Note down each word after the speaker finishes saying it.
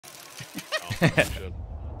Am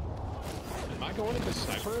I going into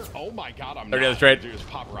sniper? Oh my god, I'm 30 not. on the trade. Dude, there's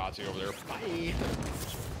paparazzi over there. Bye.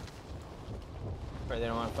 They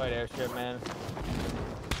don't want to fight airstrip, man.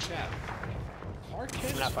 Yeah. Hard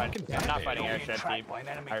kids. I'm not fighting airstrip, team.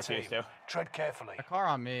 I refuse to. Tread carefully. A car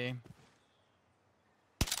on me.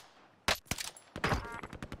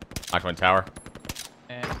 Knocked one tower.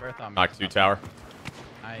 And birth on me. Knocked 2 tower.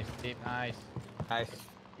 Nice, deep, nice. Nice.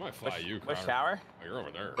 I might fly you, Which Crowder. tower? Oh, you're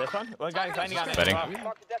over there. This one? What guy's landing on it? Betting.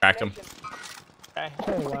 Cracked him. Okay.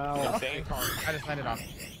 Oh wow. Same. I just landed on me.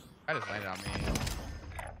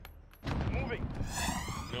 Moving.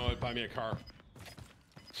 No, buy me a car.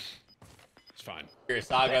 It's fine. Here,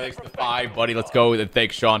 Saga, thanks to 5, buddy. Let's go. Then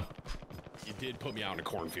thanks, Sean. You did put me out in a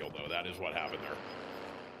cornfield, though. That is what happened there.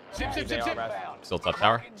 Zip, zip, zip, zip. Still top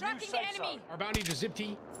tower. Tracking the enemy. Our bounty to zip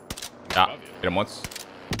T. Yeah. Hit him once.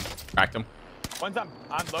 Cracked him. One's on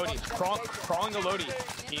Lodi. Crawling the Lodi.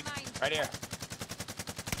 Keep right here.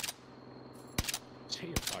 Take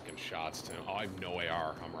your fucking shots, Tim. Oh, I have no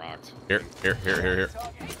AR. I'm rocked. Here. Oh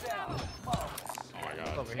my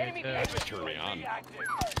god. Over here, too. That just turned me on. Hit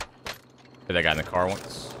that guy in the car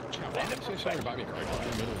once. Yeah, why did you say something about me, Craig? I'm in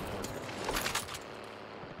the middle of the cornfield.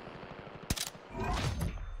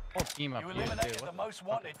 Whole team up You here, eliminated too. the most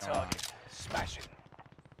wanted target. Smash it.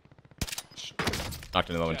 Knocked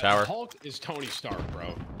another one Yeah, tower. Hulk is Tony Stark, bro.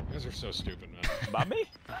 You guys are so stupid, man. Bobby?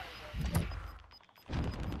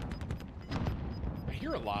 I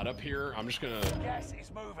hear a lot up here. I'm just gonna. Gas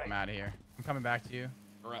is moving. I'm out of here. I'm coming back to you.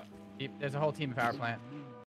 Alright. There's a whole team of power plant.